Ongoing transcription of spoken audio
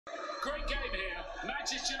Great game here.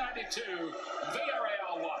 Manchester United 2,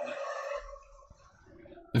 Villareal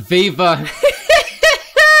 1. Viva.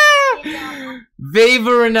 Viva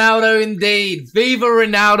Ronaldo indeed. Viva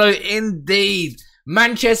Ronaldo indeed.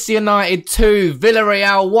 Manchester United 2,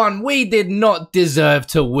 Villareal 1. We did not deserve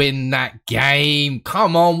to win that game.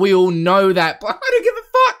 Come on, we all know that. But I don't give a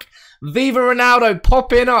fuck. Viva Ronaldo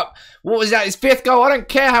popping up. What was that? His 5th goal? I don't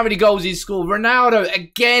care how many goals he scored. Ronaldo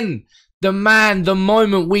again. The man, the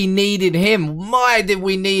moment we needed him. Why did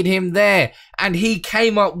we need him there? And he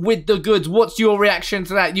came up with the goods. What's your reaction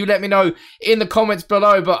to that? You let me know in the comments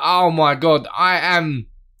below. But oh my God, I am...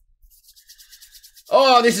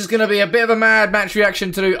 Oh, this is going to be a bit of a mad match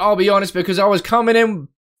reaction to do. I'll be honest, because I was coming in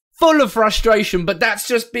full of frustration, but that's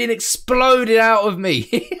just been exploded out of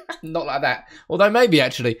me. Not like that. Although maybe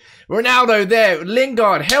actually. Ronaldo there.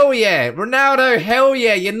 Lingard, hell yeah. Ronaldo, hell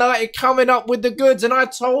yeah. United coming up with the goods. And I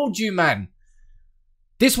told you, man.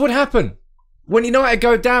 This would happen. When United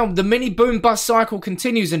go down, the mini boom bust cycle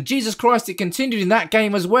continues. And Jesus Christ, it continued in that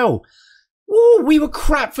game as well. Ooh, we were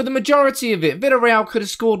crap for the majority of it. Villareal could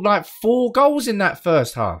have scored like 4 goals in that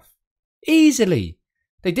first half. Easily.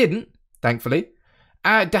 They didn't, thankfully.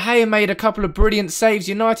 De Gea made a couple of brilliant saves.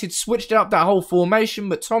 United switched up that whole formation,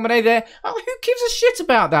 but McTominay there, oh, who gives a shit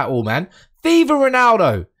about that all, man? Viva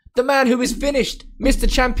Ronaldo, the man who is finished,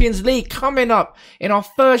 Mr. Champions League, coming up in our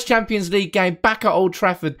first Champions League game back at Old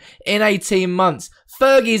Trafford in 18 months.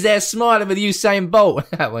 Fergie's there smiling with Usain Bolt.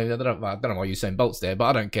 I don't know why Usain Bolt's there, but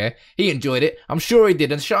I don't care. He enjoyed it. I'm sure he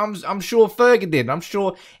did. And I'm sure Fergie did. I'm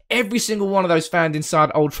sure every single one of those fans inside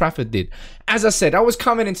Old Trafford did. As I said, I was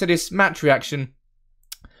coming into this match reaction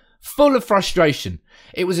full of frustration.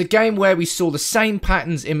 It was a game where we saw the same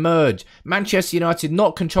patterns emerge. Manchester United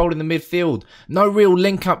not controlling the midfield. No real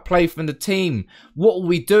link-up play from the team. What were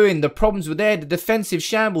we doing? The problems were there. The defensive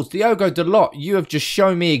shambles. Diogo Dalot, you have just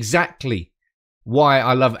shown me exactly why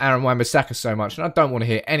I love Aaron Wan-Bissaka so much. And I don't want to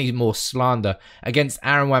hear any more slander against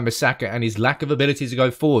Aaron Wan-Bissaka and his lack of ability to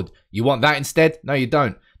go forward. You want that instead? No, you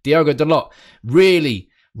don't. Diogo Dalot really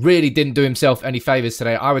didn't do himself any favours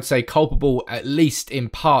today. I would say culpable, at least in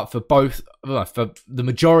part, for the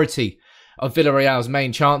majority of Villarreal's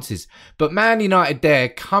main chances. But Man United there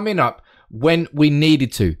coming up when we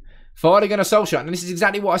needed to. For Ole Gunnar Solskjaer, and this is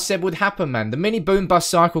exactly what I said would happen, man. The mini boom bust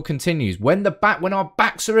cycle continues. When our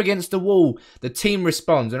backs are against the wall, the team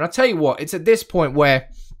responds. And I tell you what, it's at this point where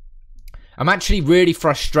I'm actually really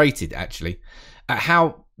frustrated, at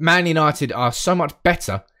how Man United are so much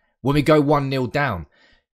better when we go 1-0 down.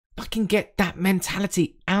 Fucking get that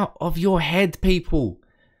mentality out of your head, people.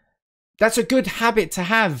 That's a good habit to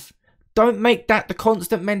have. Don't make that the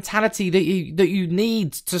constant mentality that you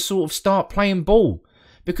need to sort of start playing ball.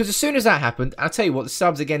 Because as soon as that happened, I'll tell you what, the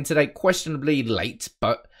subs again today, questionably late,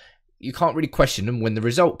 but you can't really question them when the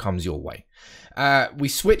result comes your way. We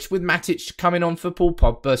switched with Matic coming on for Paul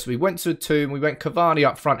Pogba, so we went to a 2 and we went Cavani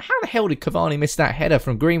up front. How the hell did Cavani miss that header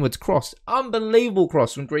from Greenwood's cross? Unbelievable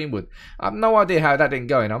cross from Greenwood. I have no idea how that didn't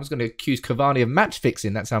go in. I was going to accuse Cavani of match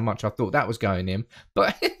fixing. That's how much I thought that was going in.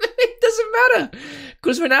 But it doesn't matter,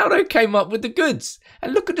 because Ronaldo came up with the goods.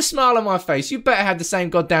 And look at the smile on my face. You better have the same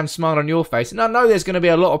goddamn smile on your face. And I know there's going to be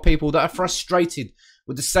a lot of people that are frustrated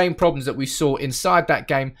with the same problems that we saw inside that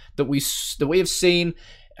game that we have seen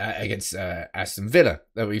against Aston Villa,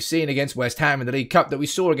 that we've seen against West Ham in the League Cup, that we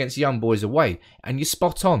saw against Young Boys away. And you're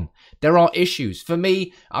spot on. There are issues. For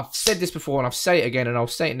me, I've said this before and I'll say it again and I'll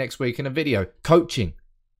say it next week in a video. Coaching.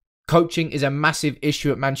 Coaching is a massive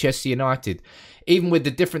issue at Manchester United. Even with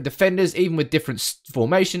the different defenders, even with different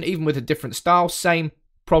formation, even with a different style, same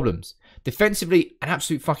problems. Defensively, an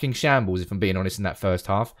absolute fucking shambles, if I'm being honest, in that first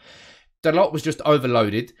half. Dalot was just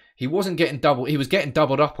overloaded. He wasn't getting doubled. He was getting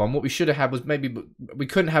doubled up on. What we should have had was maybe we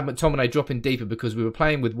couldn't have McTominay dropping deeper because we were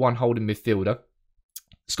playing with one holding midfielder.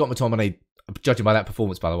 Scott McTominay, judging by that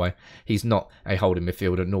performance, by the way, he's not a holding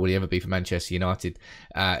midfielder, nor will he ever be for Manchester United.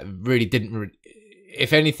 Really didn't.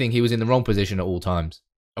 If anything, he was in the wrong position at all times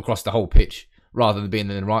across the whole pitch, rather than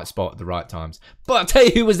being in the right spot at the right times. But I'll tell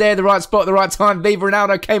you who was there at the right spot at the right time. Viva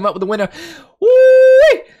Ronaldo came up with the winner.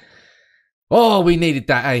 Woo! Oh, we needed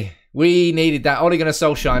that, eh? We needed that. Ole Gunnar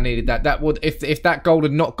Solskjaer needed that. That would, if that goal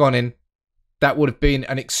had not gone in, that would have been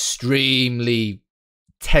an extremely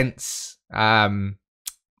tense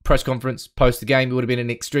press conference post the game. It would have been an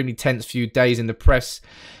extremely tense few days in the press,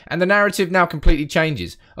 and the narrative now completely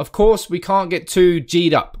changes. Of course, we can't get too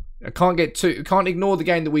G'd up. Can't ignore the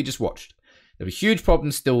game that we just watched. There were huge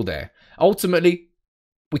problems still there. Ultimately,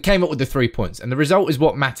 we came up with the 3 points, and the result is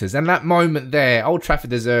what matters. And that moment there, Old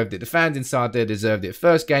Trafford deserved it. The fans inside there deserved it.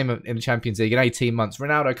 First game in the Champions League in 18 months.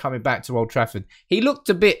 Ronaldo coming back to Old Trafford. He looked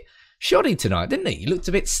a bit shoddy tonight, didn't he? He looked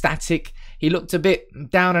a bit static. He looked a bit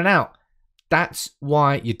down and out. That's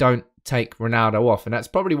why you don't take Ronaldo off. And that's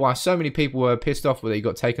probably why so many people were pissed off that he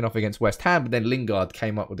got taken off against West Ham. But then Lingard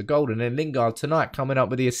came up with the goal. And then Lingard tonight coming up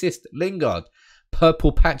with the assist. Lingard,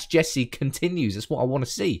 purple patch Jesse continues. That's what I want to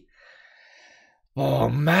see. Oh,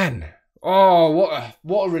 man. Oh,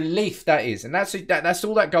 what a relief that is. And that's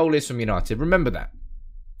all that goal is from United. Remember that.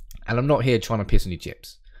 And I'm not here trying to piss on your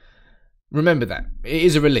chips. Remember that. It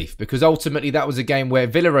is a relief because ultimately that was a game where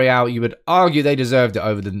Villareal, you would argue they deserved it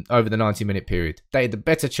over the 90-minute period. They had the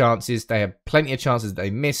better chances. They had plenty of chances that they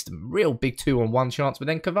missed. Real big 2-on-1 chance. But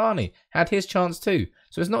then Cavani had his chance too.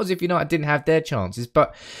 So it's not as if United didn't have their chances.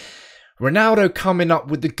 But Ronaldo coming up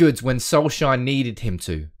with the goods when Solskjaer needed him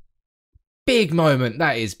to. Big moment,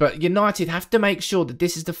 that is. But United have to make sure that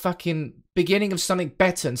this is the fucking beginning of something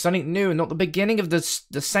better and something new and not the beginning of the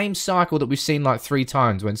same cycle that we've seen like 3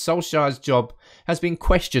 times when Solskjaer's job has been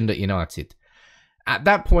questioned at United. At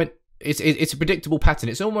that point, it's a predictable pattern.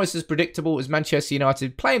 It's almost as predictable as Manchester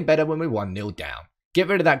United playing better when we're 1-0 down. Get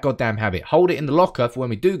rid of that goddamn habit. Hold it in the locker for when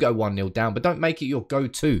we do go 1-0 down, but don't make it your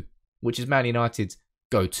go-to, which is Man United's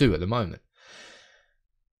go-to at the moment.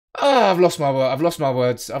 Oh, I've lost my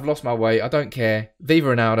words. I've lost my way. I don't care. Viva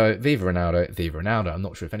Ronaldo. Viva Ronaldo. Viva Ronaldo. I'm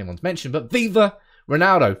not sure if anyone's mentioned, but Viva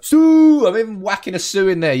Ronaldo. Sue! I'm even whacking a Sue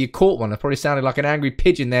in there. You caught one. I probably sounded like an angry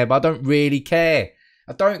pigeon there, but I don't really care.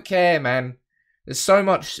 I don't care, man. There's so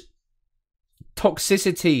much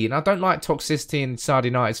toxicity, and I don't like toxicity inside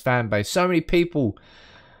United's fan base. So many people.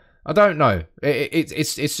 I don't know.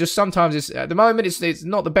 It's just sometimes it's at the moment it's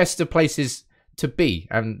not the best of places to be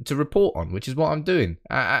and to report on, which is what I'm doing.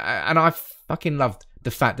 And I fucking loved the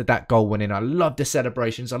fact that that goal went in. I loved the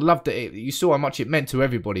celebrations. I loved it. You saw how much it meant to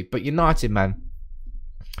everybody. But United, man,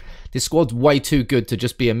 this squad's way too good to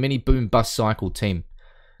just be a mini boom bust cycle team.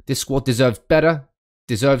 This squad deserves better,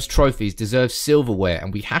 deserves trophies, deserves silverware,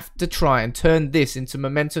 and we have to try and turn this into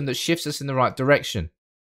momentum that shifts us in the right direction.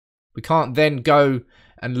 We can't then go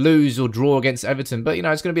and lose or draw against Everton. But, you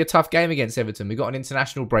know, it's going to be a tough game against Everton. We've got an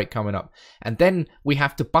international break coming up. And then we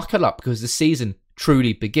have to buckle up because the season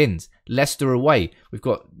truly begins. Leicester away. We've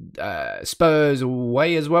got Spurs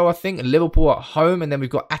away as well, I think. And Liverpool at home. And then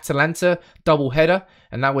we've got Atalanta, double header.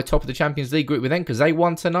 And now we're top of the Champions League group with them because they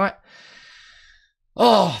won tonight.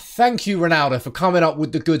 Oh, thank you, Ronaldo, for coming up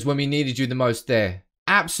with the goods when we needed you the most there.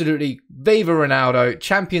 Absolutely. Viva Ronaldo.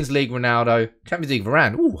 Champions League Ronaldo. Champions League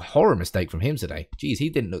Varane. Ooh, horror mistake from him today. Jeez, he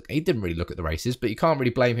didn't really look at the races, but you can't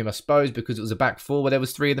really blame him, I suppose, because it was a back 4 where there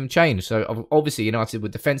was 3 of them changed. So obviously United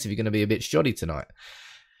with defensive, you're going to be a bit shoddy tonight.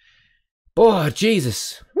 Oh,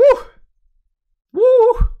 Jesus. Woo.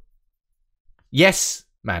 Woo. Yes,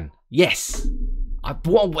 man. Yes.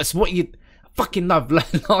 What you fucking love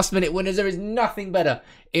last minute winners. There is nothing better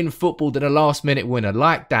in football than a last minute winner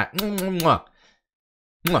like that. Mwah.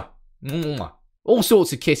 Mwah, mwah. All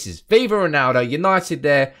sorts of kisses. Viva Ronaldo, United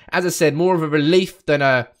there. As I said, more of a relief than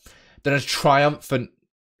a triumphant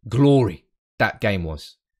glory that game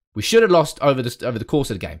was. We should have lost over the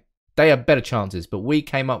course of the game. They had better chances, but we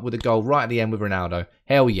came up with a goal right at the end with Ronaldo.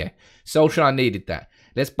 Hell yeah. Solskjaer needed that.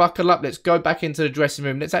 Let's buckle up. Let's go back into the dressing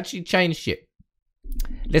room. Let's actually change shit.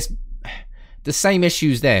 The same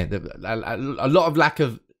issues there. A lot of lack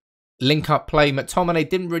of link-up play. McTominay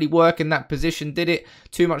didn't really work in that position, did it?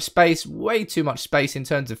 Too much space, way too much space in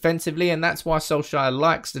terms of defensively, and that's why Solskjaer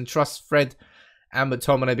likes and trusts Fred and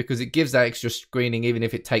McTominay because it gives that extra screening even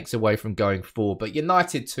if it takes away from going forward. But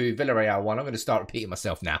United 2, Villareal 1. I'm going to start repeating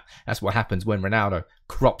myself now. That's what happens when Ronaldo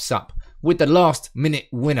crops up with the last-minute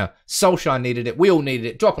winner. Solskjaer needed it. We all needed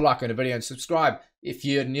it. Drop a like on the video and subscribe if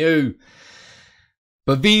you're new.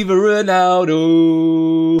 But Viva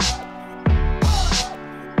Ronaldo!